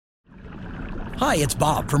Hi, it's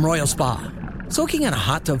Bob from Royal Spa. Soaking in a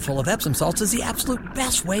hot tub full of Epsom salts is the absolute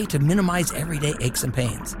best way to minimize everyday aches and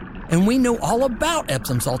pains. And we know all about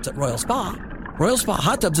Epsom salts at Royal Spa. Royal Spa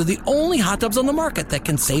hot tubs are the only hot tubs on the market that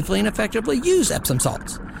can safely and effectively use Epsom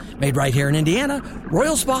salts. Made right here in Indiana,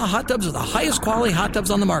 Royal Spa hot tubs are the highest quality hot tubs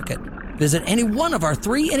on the market. Visit any one of our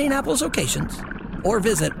 3 Indianapolis locations or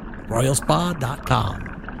visit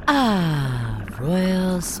royalspa.com. Ah,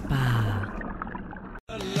 Royal Spa.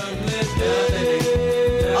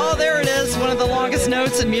 Oh, there it is. One of the longest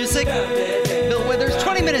notes in music. Bill Withers,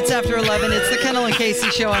 20 minutes after 11. It's the Kendall and Casey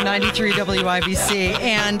Show on 93 WIBC.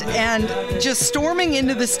 And just storming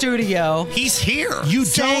into the studio. He's here. You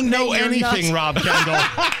don't know anything, Rob Kendall.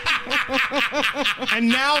 And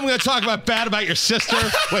now I'm going to talk bad about your sister.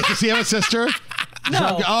 Wait, does he have a sister?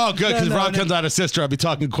 No. Oh, good, because Rob Kendall had a sister. I'd be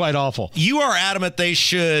talking quite awful. You are adamant they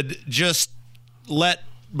should just let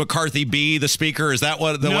McCarthy be the speaker? Is that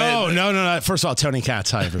what the way? No. First of all, Tony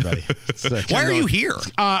Katz. Hi, everybody. Why are you here?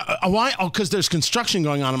 Why? Oh, because there's construction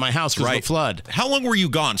going on in my house because of the flood. How long were you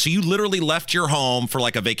gone? So you literally left your home for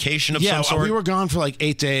like a vacation of some sort? Yeah, we were gone for like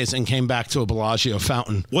 8 days and came back to a Bellagio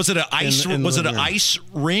fountain. Was it an ice? Was it an ice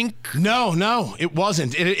rink? No, it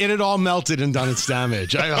wasn't. It had all melted and done its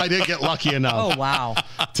damage. I didn't get lucky enough. Oh wow!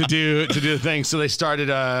 to do the thing. So they started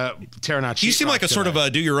tearing out. You seem like a sort of a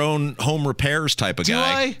do your own home repairs type of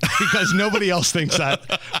guy. Because nobody else thinks that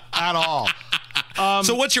at all.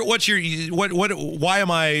 So why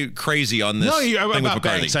am I crazy on this? No, thing about with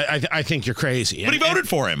McCarthy? Banks. I think you're crazy. But he voted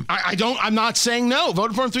for him. I'm not saying no.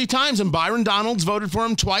 Voted for him 3 times, and Byron Donalds voted for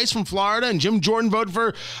him twice from Florida, and Jim Jordan voted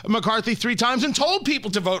for McCarthy 3 times and told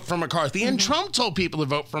people to vote for McCarthy, and Trump told people to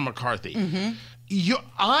vote for McCarthy.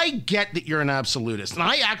 I get that you're an absolutist, and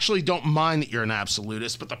I actually don't mind that you're an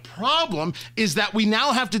absolutist, but the problem is that we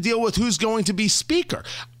now have to deal with who's going to be speaker.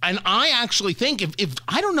 And I actually think if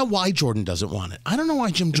I don't know why Jordan doesn't want it. I don't know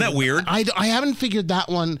why Jim Jordan. Isn't that weird? I haven't figured that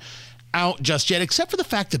one out just yet, except for the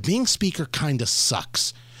fact that being speaker kind of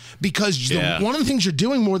sucks. Because one of the things you're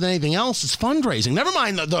doing more than anything else is fundraising. Never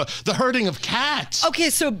mind the herding of cats.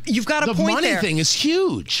 Okay, so you've got a point there. The money thing is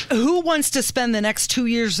huge. Who wants to spend the next 2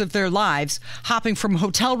 years of their lives hopping from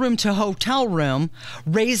hotel room to hotel room,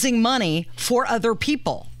 raising money for other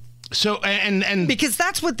people? So and because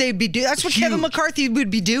that's what they'd be doing. That's what Kevin McCarthy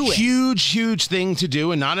would be doing. Huge thing to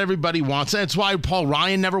do, and not everybody wants it. It's why Paul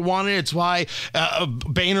Ryan never wanted it. It's why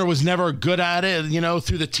Boehner was never good at it.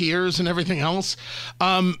 Through the tears and everything else.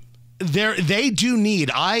 I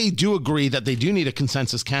do agree that they do need a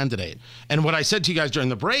consensus candidate. And what I said to you guys during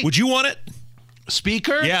the break. Would you want it?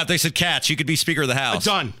 Speaker? Yeah, they said Katz, you could be Speaker of the House.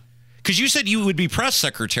 Done. Because you said you would be press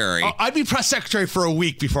secretary. I'd be press secretary for a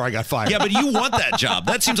week before I got fired. Yeah, but you want that job.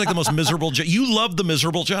 That seems like the most miserable job. You love the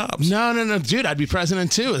miserable jobs. No, dude, I'd be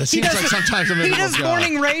president too. That seems like sometimes a miserable job. He does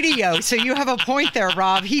morning radio, so you have a point there,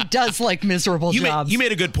 Rob. He does like miserable jobs. You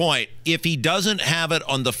made a good point. If he doesn't have it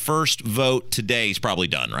on the first vote today, he's probably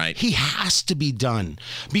done, right? He has to be done.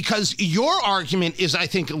 Because your argument is, I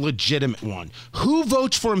think, a legitimate one. Who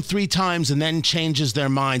votes for him 3 times and then changes their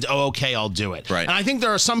mind? Oh, okay, I'll do it. Right. And I think there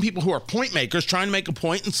are some people who are point makers trying to make a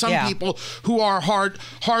point, and some people who are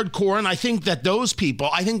hardcore. And I think that those people,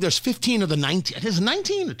 I think there's 15 of the 19. Is it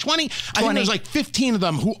 19 or 20? I think there's like 15 of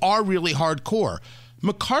them who are really hardcore.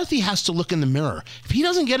 McCarthy has to look in the mirror. If he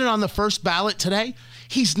doesn't get it on the first ballot today,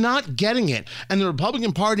 he's not getting it. And the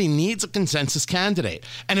Republican Party needs a consensus candidate.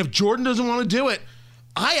 And if Jordan doesn't want to do it,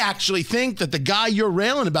 I actually think that the guy you're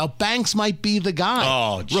railing about, Banks, might be the guy.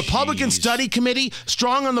 Oh, geez. Republican Study Committee,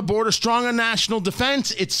 strong on the border, strong on national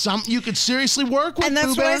defense. It's something you could seriously work with. And that's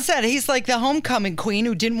Boo what I Bear. said. He's like the homecoming queen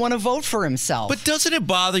who didn't want to vote for himself. But doesn't it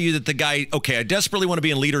bother you that the guy, okay, I desperately want to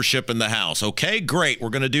be in leadership in the House. Okay, great, we're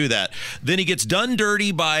going to do that. Then he gets done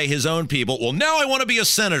dirty by his own people. Well, now I want to be a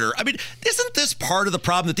senator. I mean, isn't this part of the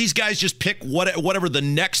problem that these guys just pick whatever the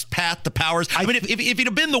next path to power is? I mean, if he'd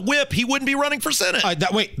have been the whip, he wouldn't be running for Senate.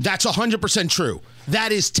 That's 100% true.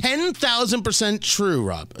 That is 10,000% true,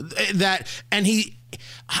 Rob.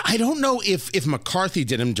 I don't know if McCarthy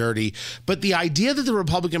did him dirty, but the idea that the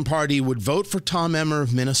Republican Party would vote for Tom Emmer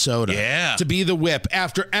of Minnesota to be the whip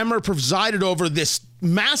after Emmer presided over this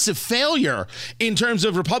massive failure in terms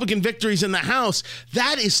of Republican victories in the House,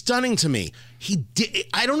 that is stunning to me. He did.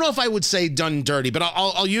 I don't know if I would say done dirty, but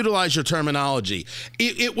I'll utilize your terminology.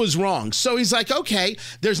 It was wrong. So he's like, okay,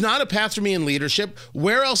 there's not a path for me in leadership.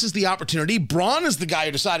 Where else is the opportunity? Braun is the guy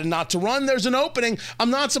who decided not to run. There's an opening.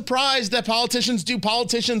 I'm not surprised that politicians do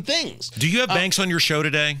politician things. Do you have Banks on your show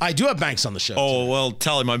today? I do have Banks on the show. Oh, today. Well,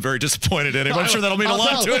 tell him I'm very disappointed in him. I'm sure that'll mean a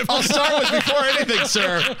lot to him. I'll start with before anything,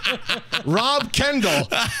 sir. Rob Kendall.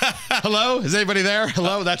 Hello? Is anybody there?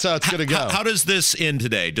 Hello? That's how it's going to go. How does this end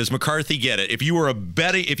today? Does McCarthy get it? if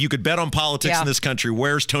you could bet on politics in this country,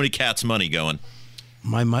 where's Tony Katz money going?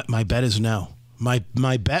 My bet is no. My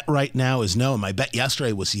bet right now is no. My bet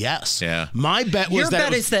yesterday was yes. Yeah. My bet was Your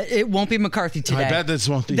bet is that it won't be McCarthy today. My bet this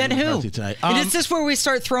won't be McCarthy today. And is this where we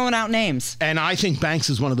start throwing out names? And I think Banks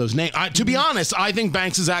is one of those names. To be honest, I think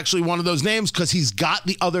Banks is actually one of those names because he's got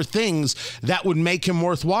the other things that would make him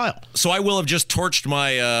worthwhile. So I will have just torched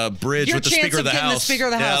my bridge with the Speaker of the House. The Speaker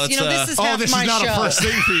of the House. This is half this my is not show. a first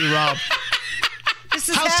thing for you, Rob. This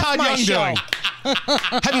is How's half Todd my Young show. doing?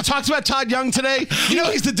 Have you talked about Todd Young today? You know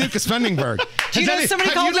he's the Duke of Spendenberg.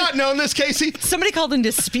 Have you not known this, Casey? Somebody called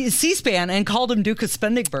into C-SPAN and called him Duke of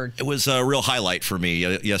Spendenberg. It was a real highlight for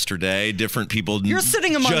me yesterday. Different people. You're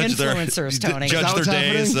sitting among influencers, Tony. Judge their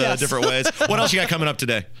days Yes. different ways. What else you got coming up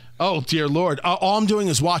today? Oh, dear Lord. All I'm doing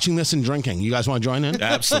is watching this and drinking. You guys want to join in?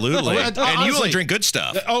 Absolutely. And honestly, you only drink good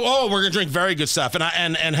stuff. Oh, we're going to drink very good stuff.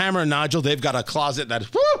 And Hammer and Nigel, they've got a closet that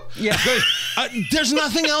is, woo! Yeah. There's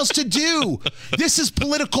nothing else to do. This is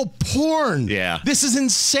political porn. Yeah. This is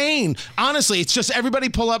insane. Honestly, it's just everybody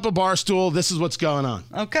pull up a bar stool. This is what's going on.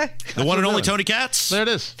 Okay. The one and only Tony Katz. There it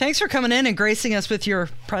is. Thanks for coming in and gracing us with your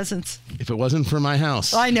presence. If it wasn't for my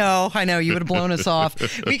house. I know. You would have blown us off.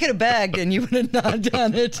 We could have begged and you would have not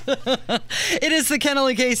done it. It is the Kendall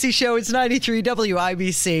and Casey Show. It's 93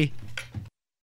 WIBC.